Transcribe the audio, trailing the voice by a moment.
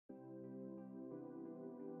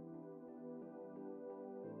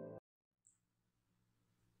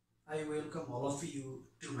I welcome all of you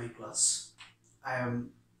to my class. I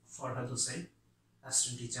am Farhad Hussain,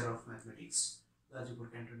 Assistant Teacher of Mathematics, Gazipur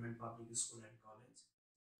Cantonment Public School and College.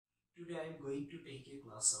 Today I am going to take a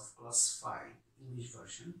class of Class 5 English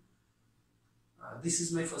version. This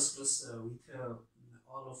is my first class with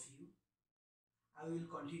all of you. I will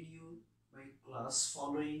continue my class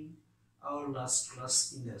following our last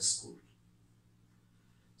class in the school.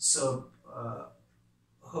 So,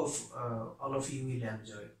 hope all of you will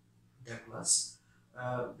enjoy the class.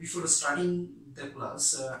 Before starting the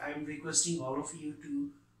class, I am requesting all of you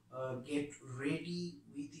to get ready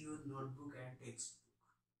with your notebook and textbook.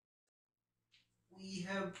 We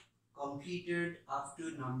have completed up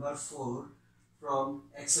to number 4 from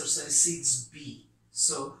exercise 6b.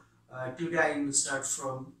 So today I will start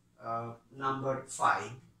from number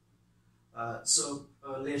 5.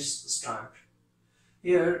 Let's start.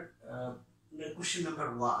 Here, question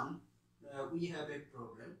number 1, we have a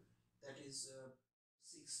problem that is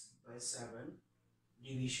 6 by 7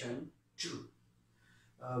 division 2.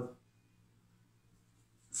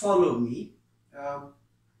 Follow me.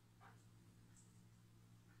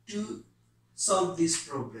 To solve this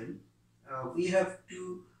problem, we have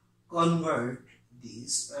to convert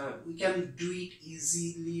this. We can do it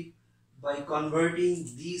easily by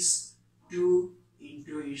converting these 2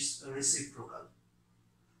 into its reciprocal.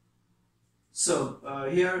 So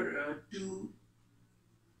here 2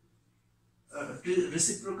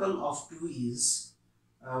 reciprocal of 2 is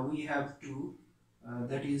we have 2,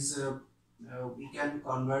 that is we can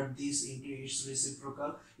convert this into its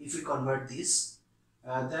reciprocal. If we convert this,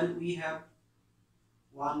 then we have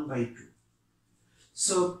 1 by 2.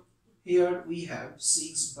 So here we have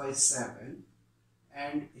 6 by 7,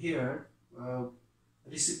 and here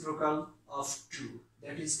reciprocal of 2,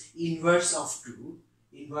 that is inverse of 2.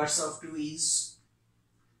 Inverse of 2 is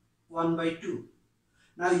 1 by 2.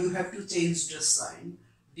 Now you have to change the sign.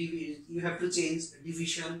 You have to change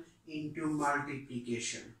division into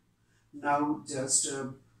multiplication. Now just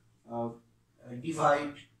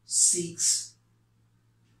divide 6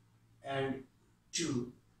 and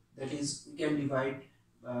 2, that is we can divide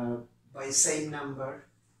by same number,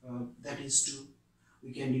 that is 2.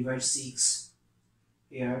 We can divide 6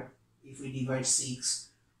 here. If we divide 6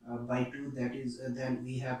 by 2, that is then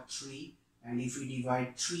we have 3, and if we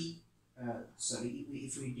divide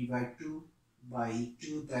if we divide 2 by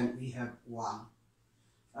 2, then we have 1.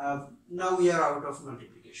 Now we are out of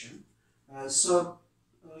multiplication. So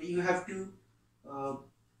you have to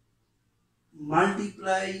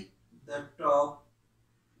multiply the top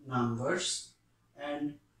numbers,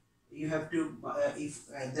 and you have to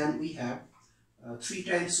then we have 3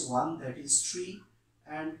 times 1, that is 3,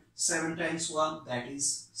 and 7 times 1, that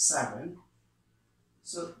is 7.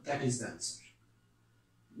 So that is the answer.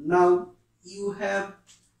 Now you have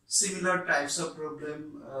similar types of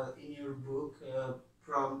problem in your book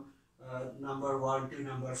from number 1 to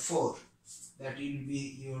number 4. That will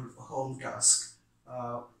be your home task.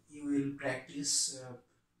 You will practice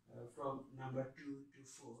from number 2 to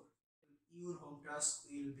 4. Your home task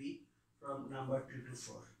will be from number 2 to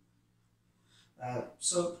 4.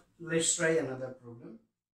 So let's try another problem.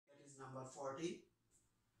 That is number 40.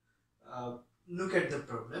 Look at the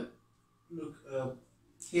problem. Look,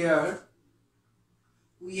 here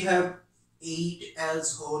we have 8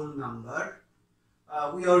 as whole number.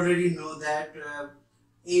 We already know that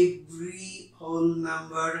every whole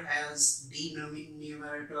number has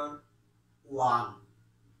denominator 1.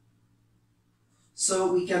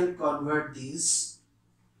 So we can convert this.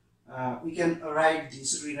 We can rewrite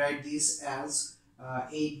this as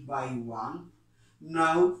 8 by 1.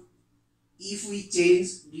 Now if we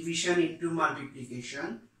change division into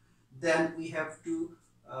multiplication, then we have to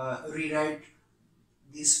rewrite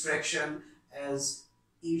this fraction as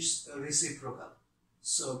its reciprocal.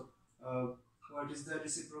 So what is the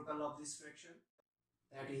reciprocal of this fraction?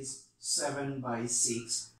 That is 7 by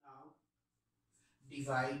 6. Now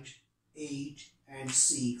divide 8 and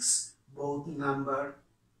 6 both number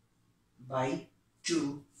by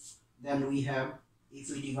 2. Then we have, if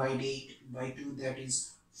we divide 8 by 2, that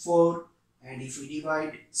is 4, and if we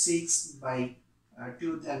divide 6 by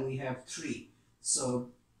 2, then we have 3.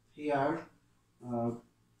 So here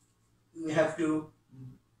we have to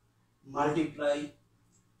multiply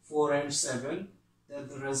 4 and 7, then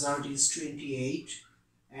the result is 28,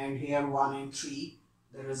 and here 1 and 3,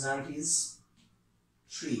 the result is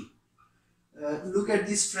 3. Look at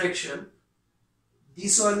this fraction.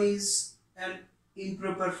 This one is an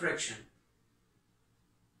improper fraction.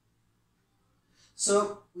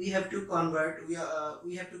 So we have to convert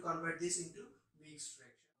this into mixed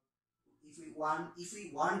fraction. If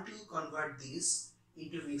we want to convert this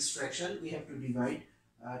into mixed fraction, we have to divide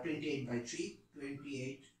 28 by 3,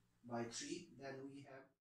 28 by 3, then we have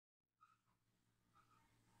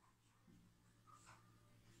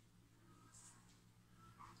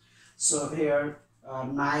so here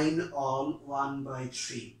 9 all 1 by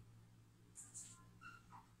 3.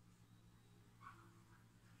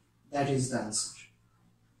 That is the answer.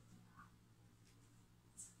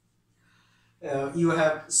 You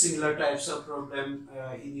have similar types of problem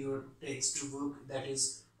in your textbook, that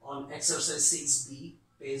is on exercise 6b,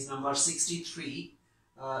 page number 63,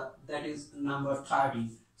 that is number 30.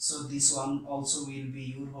 So this one also will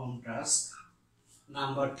be your home task,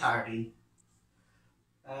 number 30.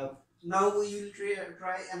 Now we will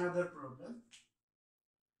try another problem.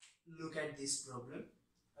 Look at this problem.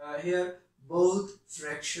 Here both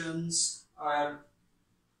fractions are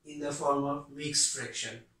in the form of mixed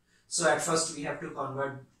fraction. So at first we have to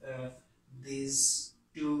convert these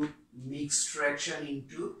two mixed fraction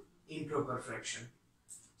into improper fraction.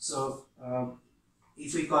 So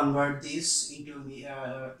if we convert this into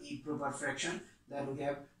improper fraction, then we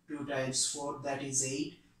have 2 times 4, that is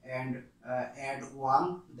 8, and add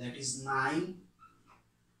 1, that is 9,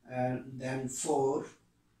 and then 4,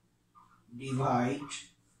 divide.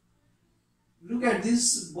 Look at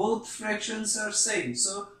this, both fractions are same.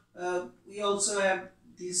 So we also have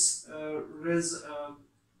this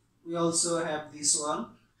we also have this one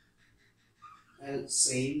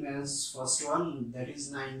same as first one, that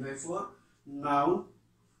is 9 by 4. Now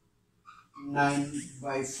 9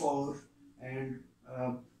 by 4 and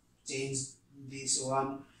change this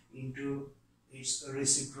one into its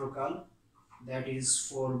reciprocal, that is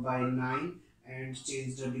 4 by 9, and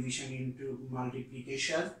change the division into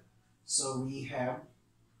multiplication. So we have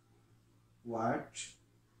what?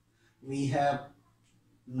 We have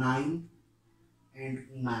 9 and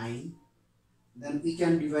 9. Then we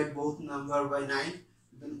can divide both number by 9.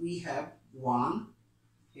 Then we have 1.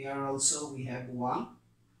 Here also we have 1.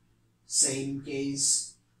 Same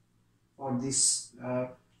case for this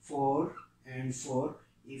 4 and 4.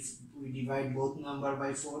 If we divide both number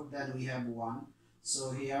by 4, then we have 1.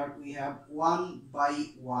 So here we have 1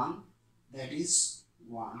 by 1, that is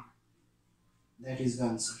 1. That is the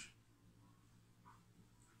answer.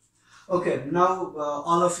 Okay, now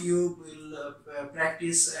all of you will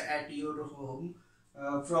practice at your home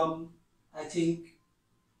from, I think,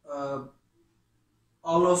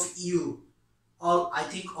 all of you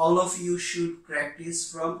should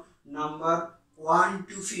practice from number 1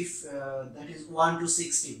 to 5, that is 1 to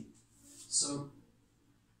 16. So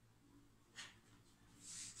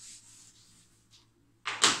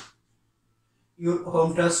your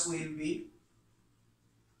home task will be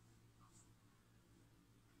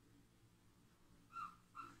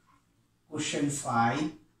question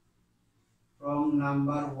 5 from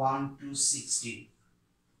number 1 to 16.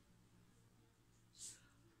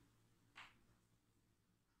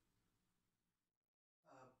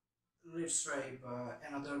 Let's try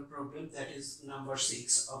another problem, that is number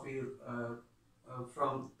 6 of your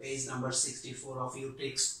from page number 64 of your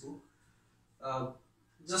textbook.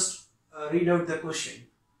 Just read out the question.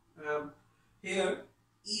 Here,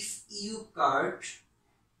 if you cut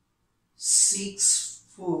 6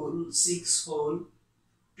 hole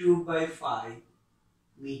 2 by 5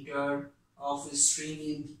 meter of string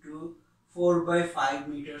into 4 by 5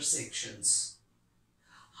 meter sections,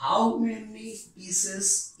 how many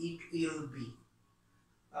pieces it will be?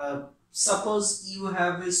 Suppose you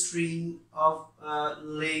have a string of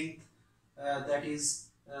length that is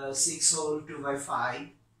 6 hole 2 by 5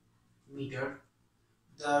 meter.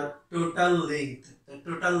 The total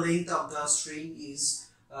length of the string is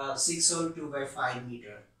 6 hole 2 by 5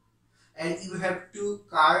 meter, and you have to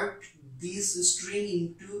cut this string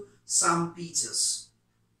into some pieces,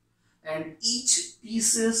 and each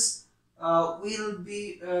pieces will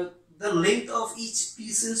be the length of each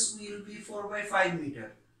pieces will be 4 by 5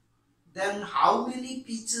 meter. Then how many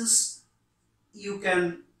pieces you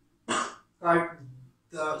can cut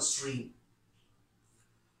the string?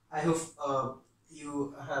 I hope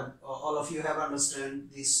you have all of you have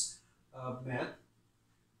understood this math.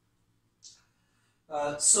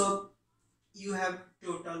 So you have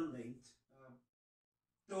total length.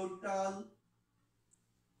 Total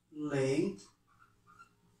length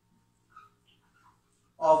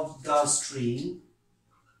of the string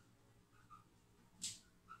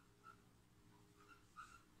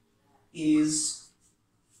is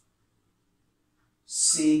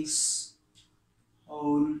 6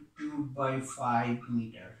 whole 2 by 5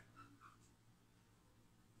 meter,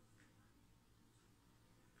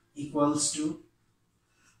 equals to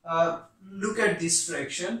look at this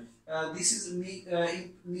fraction. This is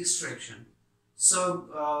mixed fraction.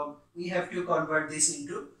 So we have to convert this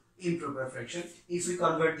into improper fraction. If we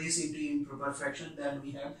convert this into improper fraction, then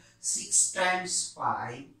we have 6 times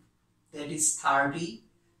 5, that is 30,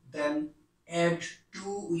 then add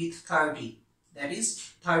 2 with 30, that is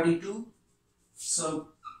 32. So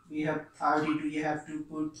we have 32, you have to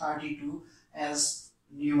put 32 as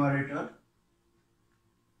numerator,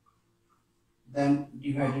 then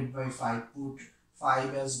divided by 5, put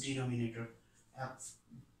 5 as denominator,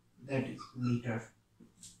 that is meter.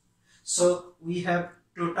 So we have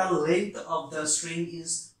total length of the string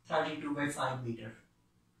is 32 by 5 meter.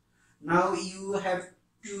 Now you have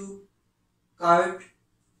to cut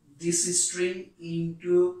this string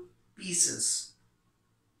into pieces,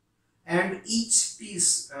 and each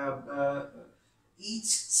piece, each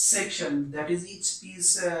section, that is each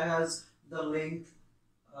piece has the length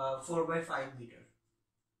 4 by 5 meter.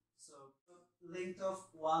 So length of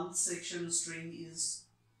one section string is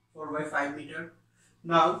 4 by 5 meter.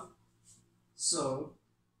 Now, so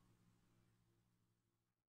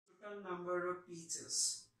total number of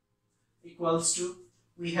pieces equals to,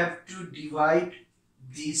 we have to divide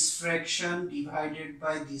this fraction divided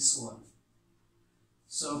by this one.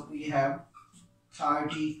 So we have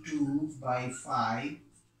 32 by 5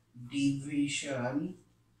 division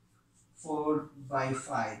 4 by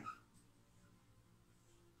 5.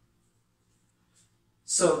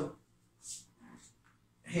 So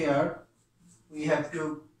here we have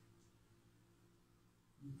to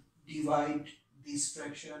divide this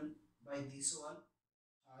fraction by this one,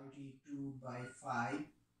 32 by 5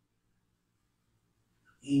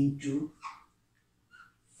 into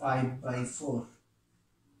 5 by 4.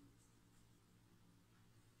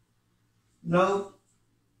 Now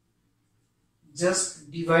just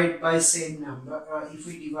divide by same number. If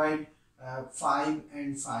we divide 5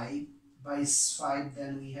 and 5 by 5,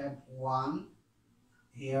 then we have 1.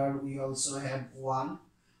 Here we also have 1.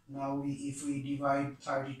 Now if we divide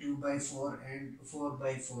 32 by 4 and 4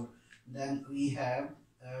 by 4, then we have,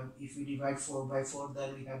 if we divide 4 by 4,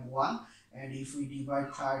 then we have 1. And if we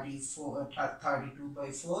divide 32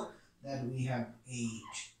 by 4, then we have 8.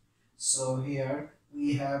 So here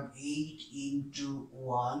we have 8 into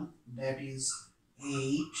 1, that is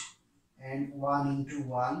 8, and 1 into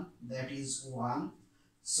 1, that is 1.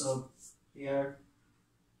 So here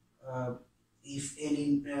if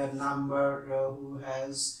any number who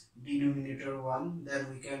has denominator 1, then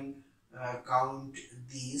we can count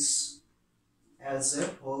this as a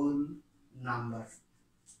whole number,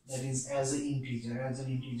 that is as an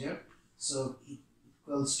integer, so it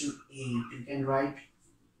equals to 8. You can write,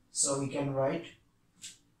 so we can write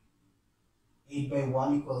 8 by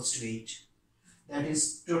 1 equals to 8. That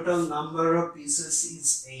is, total number of pieces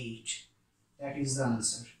is 8. That is the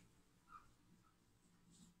answer.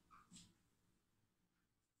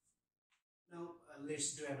 Now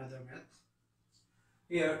let's do another math.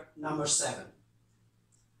 Here, number 7.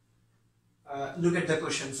 Look at the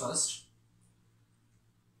question first.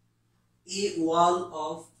 A wall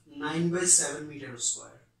of 9 by 7 meter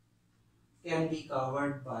square can be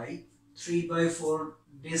covered by 3 by 4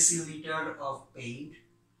 deciliter of paint.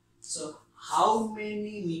 So how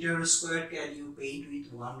many meter square can you paint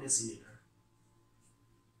with 1 deciliter?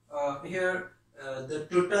 Here the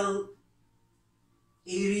total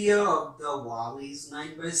area of the wall is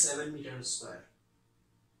 9 by 7 meter square,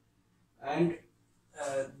 and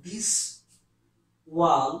this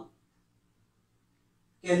wall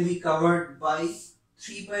can be covered by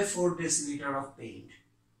 3 by 4 deciliter of paint.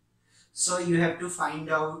 So you have to find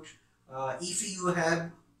out if you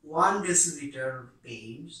have 1 deciliter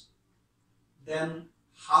paint, then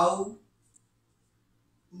how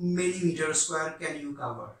many meter square can you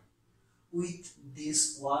cover with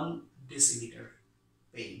this 1 deciliter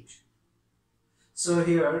paint. So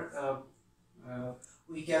here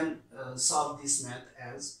we can solve this math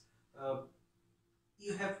as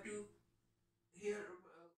you have to, here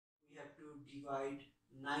we have to divide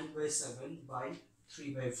 9 by 7 by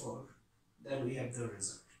 3 by 4, then we have the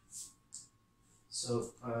result.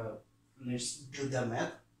 So let's do the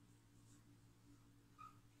math.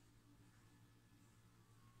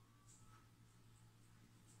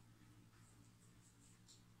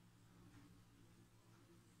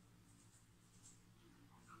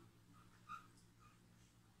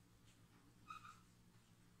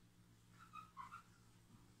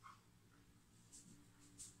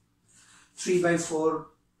 Three by 4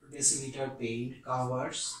 deciliter paint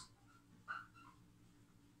covers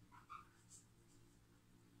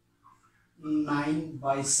 9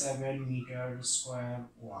 by 7 meter square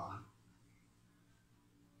wall.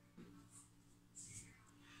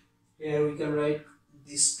 Here we can write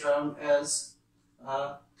this term as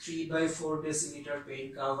 3 by 4 decimeter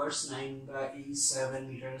paint covers 9 by 7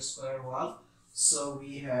 meter square wall. So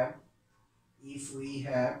we have, if we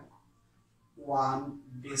have 1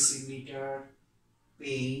 decimeter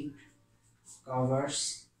paint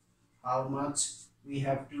covers how much, we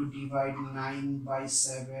have to divide 9 by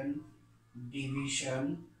 7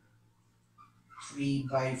 division 3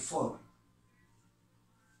 by 4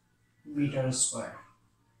 meter square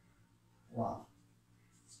wall.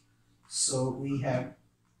 So we have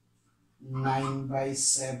 9 by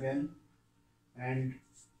 7 and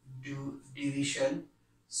do division,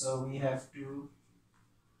 so we have to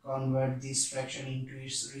convert this fraction into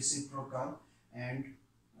its reciprocal and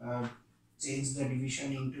change the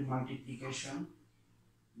division into multiplication,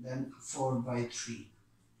 then 4 by 3.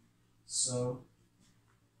 So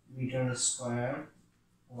meter square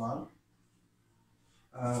wall.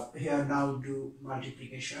 Here now do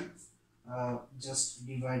multiplication. Just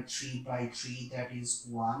divide 3 by 3, that is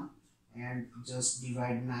 1, and just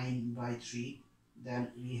divide 9 by 3,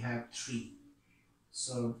 then we have 3.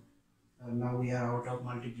 So now we are out of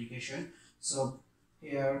multiplication. So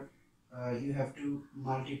here you have to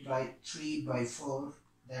multiply 3 by 4,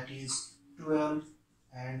 that is 12,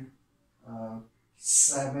 and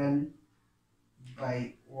 7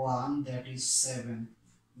 by 1, that is 7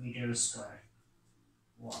 meter square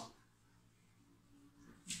wall.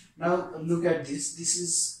 Now look at this. This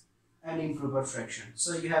is an improper fraction.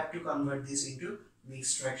 So you have to convert this into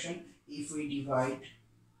mixed fraction. If we divide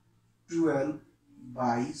 12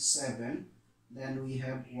 by 7, then we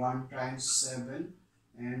have 1 times 7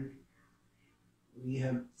 and we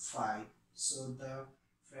have 5. So the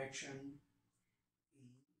fraction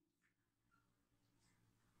is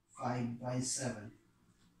 5 by 7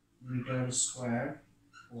 meter square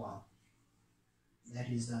wall.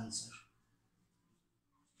 That is the answer.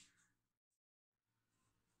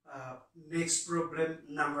 Next problem,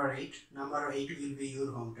 number 8. Number 8 will be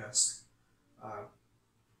your home task.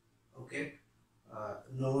 Okay.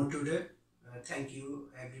 No more today. Thank you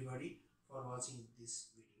everybody for watching this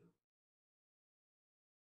video.